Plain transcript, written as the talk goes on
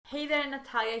Hey there,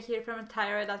 Natalia here from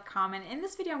Natalia.com, and in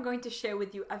this video I'm going to share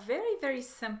with you a very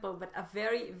simple but a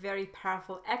very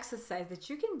powerful exercise that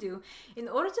you can do in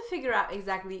order to figure out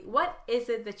exactly what is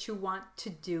it that you want to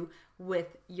do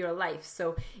with your life.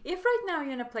 So if right now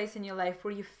you're in a place in your life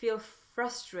where you feel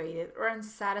frustrated or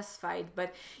unsatisfied,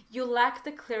 but you lack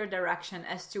the clear direction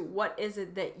as to what is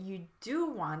it that you do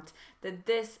want, then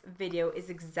this video is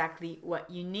exactly what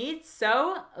you need.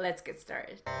 So let's get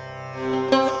started.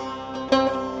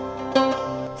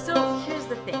 So here's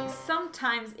the thing,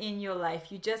 sometimes in your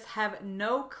life you just have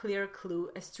no clear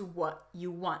clue as to what you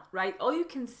want, right? All you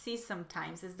can see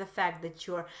sometimes is the fact that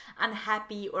you're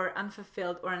unhappy or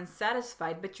unfulfilled or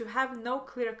unsatisfied, but you have no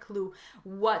clear clue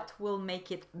what will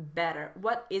make it better.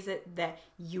 What is it that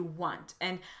you want?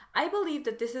 And I believe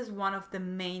that this is one of the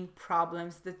main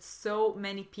problems that so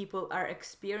many people are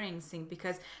experiencing,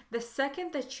 because the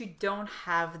second that you don't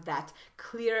have that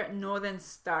clear northern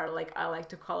star, like I like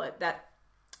to call it, that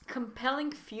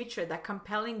compelling future, that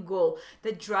compelling goal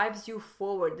that drives you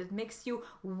forward, that makes you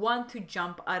want to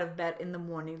jump out of bed in the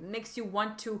morning, that makes you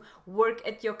want to work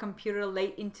at your computer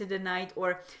late into the night,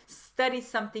 or study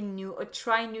something new, or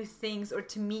try new things, or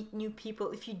to meet new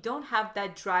people. If you don't have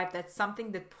that drive, that's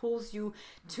something that pulls you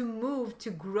to move,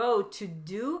 to grow, to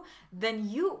do, then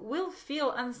you will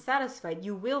feel unsatisfied,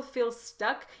 you will feel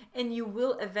stuck, and you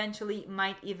will eventually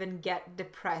might even get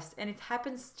depressed. And it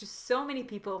happens to so many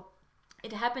people.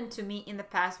 It happened to me in the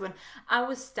past when I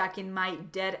was stuck in my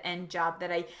dead-end job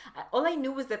that all I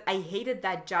knew was that I hated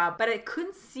that job, but I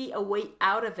couldn't see a way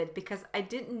out of it because I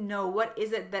didn't know what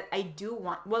is it that I do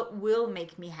want, what will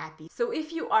make me happy. So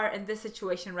if you are in this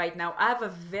situation right now, I have a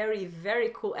very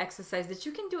cool exercise that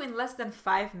you can do in less than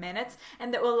 5 minutes,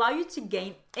 and that will allow you to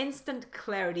gain instant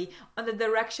clarity on the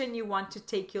direction you want to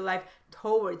take your life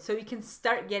towards, so you can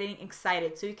start getting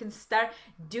excited, so you can start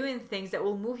doing things that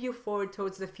will move you forward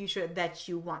towards the future that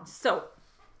you want. So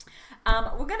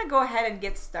we're gonna go ahead and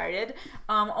get started.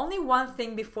 Only one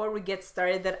thing before we get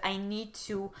started that I need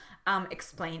to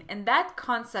explain, and that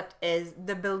concept is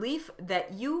the belief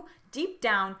that you deep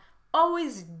down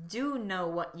always do know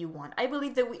what you want. I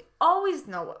believe that we always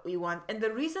know what we want, and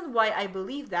the reason why I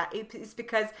believe that is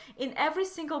because in every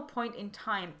single point in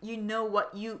time you know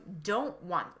what you don't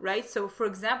want, right? So for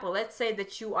example, let's say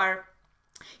that you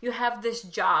have this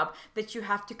job that you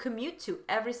have to commute to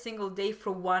every single day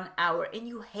for 1 hour, and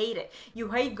you hate it. You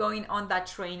hate going on that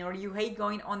train, or you hate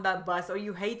going on that bus, or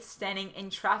you hate standing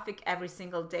in traffic every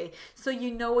single day. So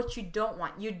you know what you don't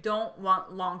want. You don't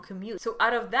want long commutes. So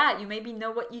out of that, you maybe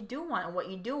know what you do want. And what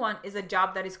you do want is a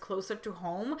job that is closer to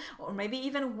home, or maybe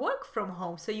even work from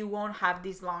home, so you won't have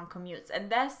these long commutes. And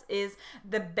this is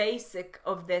the basic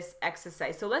of this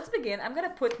exercise. So let's begin. I'm going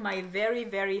to put my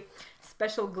very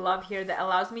special glove here that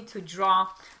allows me to draw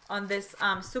on this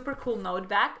super cool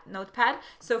notepad.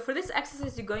 So for this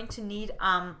exercise, you're going to need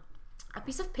a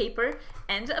piece of paper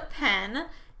and a pen.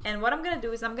 And what I'm going to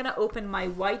do is I'm going to open my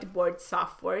whiteboard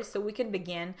software so we can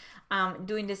begin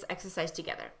doing this exercise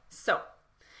together. So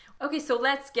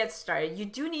let's get started. You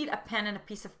do need a pen and a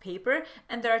piece of paper,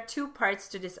 and there are two parts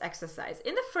to this exercise.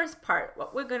 In the first part,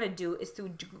 what we're going to do is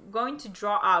going to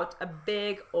draw out a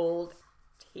big old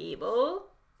table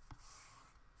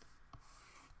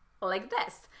like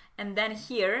this. And then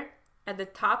here at the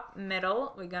top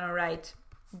middle, we're gonna write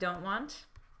don't want.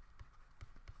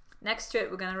 Next to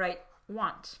it, we're gonna write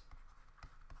want.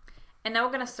 And now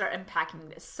we're gonna start unpacking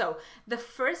this. So the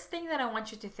first thing that I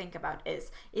want you to think about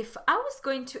is, if I was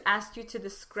going to ask you to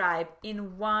describe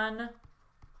in one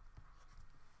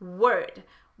word,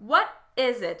 what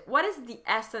is it? What is the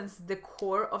essence, the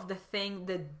core of the thing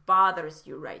that bothers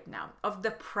you right now, of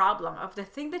the problem, of the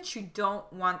thing that you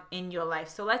don't want in your life?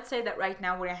 So let's say that right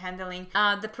now we're handling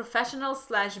the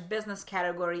professional/business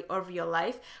category of your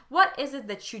life. What is it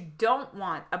that you don't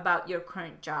want about your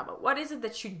current job? What is it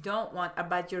that you don't want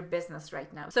about your business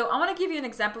right now? So I want to give you an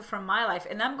example from my life,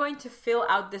 and I'm going to fill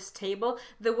out this table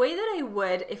the way that I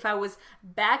would if I was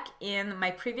back in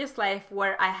my previous life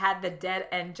where I had the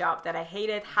dead-end job that I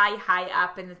hated, high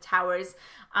up in the towers,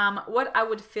 what I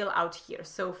would fill out here.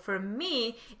 So for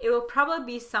me, it will probably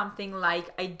be something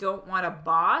like, I don't want a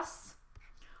boss,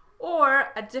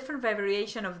 or a different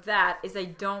variation of that is, I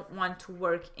don't want to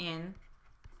work in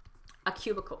a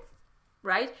cubicle,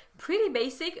 right? Pretty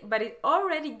basic, but it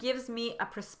already gives me a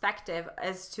perspective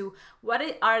as to what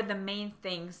are the main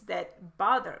things that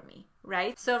bother me,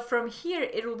 right? So from here,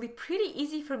 it will be pretty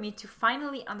easy for me to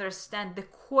finally understand the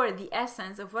core, the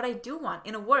essence of what I do want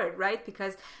in a word, right?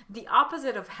 Because the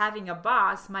opposite of having a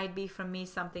boss might be for me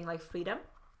something like freedom.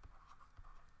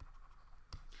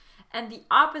 And the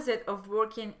opposite of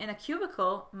working in a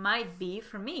cubicle might be,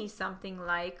 for me, something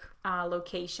like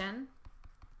location,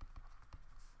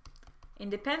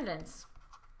 independence,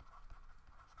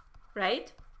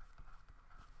 right?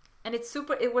 And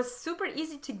it was super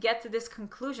easy to get to this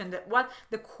conclusion that what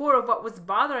the core of what was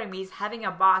bothering me is having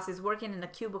a boss, is working in a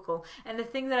cubicle. And the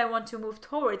thing that I want to move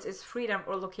towards is freedom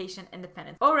or location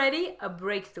independence. Already a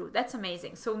breakthrough. That's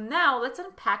amazing. So now let's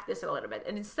unpack this a little bit.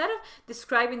 And instead of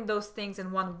describing those things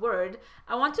in one word,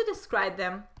 I want to describe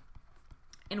them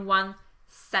in one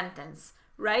sentence.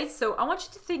 Right? So I want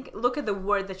you to look at the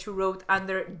word that you wrote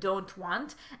under don't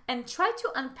want and try to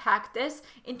unpack this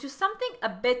into something a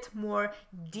bit more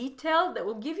detailed that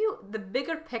will give you the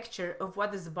bigger picture of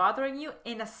what is bothering you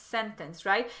in a sentence,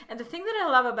 right? And the thing that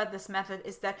I love about this method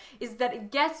is that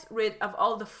it gets rid of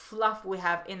all the fluff we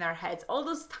have in our heads, all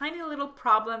those tiny little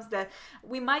problems that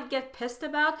we might get pissed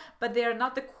about, but they are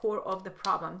not the core of the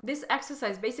problem. This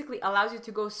exercise basically allows you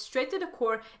to go straight to the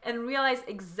core and realize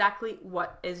exactly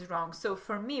what is wrong. So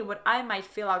for me, what I might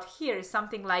fill out here is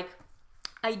something like,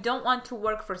 I don't want to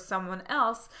work for someone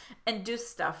else and do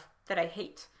stuff that I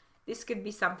hate. This could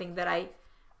be something that I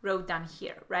wrote down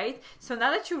here, right? So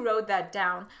now that you wrote that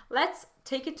down, let's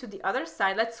take it to the other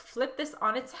side. Let's flip this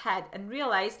on its head and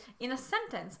realize in a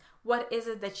sentence, what is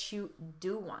it that you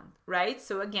do want, right?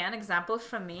 So again, example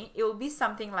from me, it will be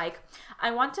something like,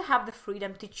 I want to have the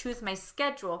freedom to choose my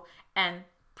schedule and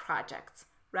projects,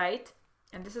 right?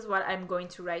 And this is what I'm going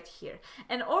to write here.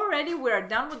 And already we are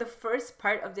done with the first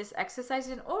part of this exercise,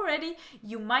 and already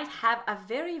you might have a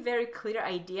very, very clear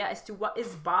idea as to what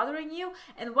is bothering you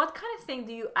and what kind of thing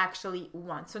do you actually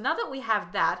want. So now that we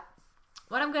have that,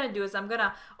 what I'm gonna do is I'm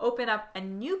gonna open up a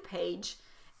new page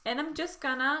and I'm just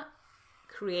gonna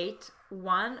create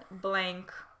one blank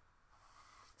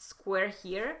square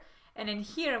here. And in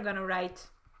here, I'm gonna write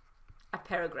a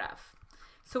paragraph.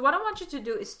 So what I want you to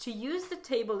do is to use the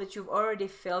table that you've already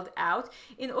filled out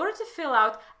in order to fill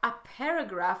out a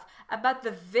paragraph about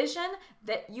the vision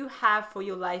that you have for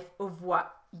your life of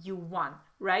what you want,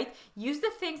 right? Use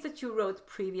the things that you wrote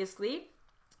previously.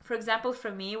 For example,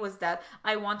 for me was that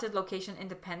I wanted location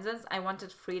independence, I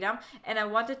wanted freedom, and I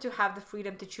wanted to have the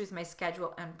freedom to choose my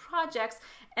schedule and projects.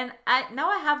 And now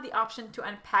I have the option to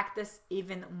unpack this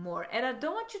even more. And I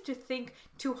don't want you to think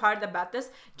too hard about this.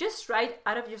 Just write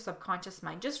out of your subconscious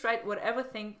mind. Just write whatever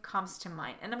thing comes to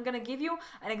mind. And I'm going to give you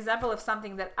an example of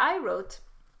something that I wrote.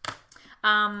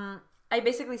 I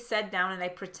basically sat down and I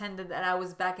pretended that I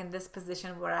was back in this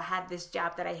position where I had this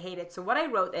job that I hated. So what I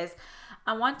wrote is,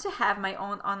 I want to have my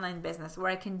own online business where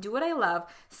I can do what I love,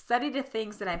 study the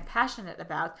things that I'm passionate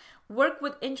about, work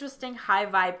with interesting high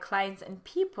vibe clients and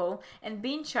people, and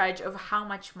be in charge of how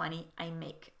much money I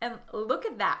make. And look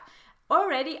at that.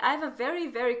 Already, I have a very,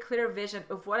 very clear vision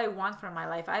of what I want for my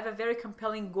life. I have a very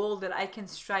compelling goal that I can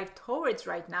strive towards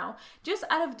right now, just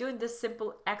out of doing this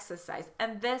simple exercise.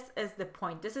 And this is the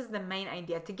point. This is the main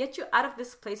idea, to get you out of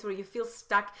this place where you feel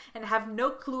stuck and have no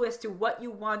clue as to what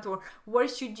you want or where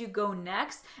should you go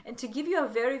next, and to give you a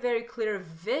very, very clear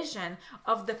vision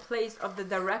of the place, of the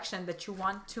direction that you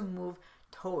want to move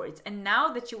towards. And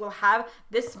now that you will have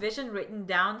this vision written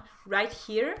down right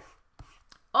here,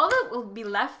 all that will be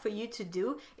left for you to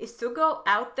do is to go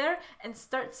out there and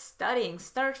start studying,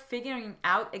 start figuring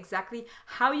out exactly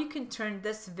how you can turn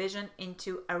this vision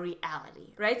into a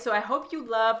reality, right? So I hope you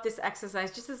loved this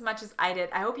exercise just as much as I did.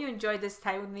 I hope you enjoyed this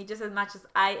time with me just as much as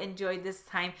I enjoyed this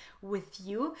time with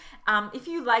you. If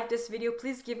you like this video,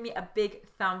 please give me a big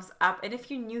thumbs up. And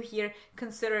if you're new here,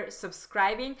 consider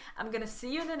subscribing. I'm gonna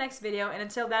see you in the next video. And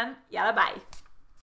until then, yalla bye.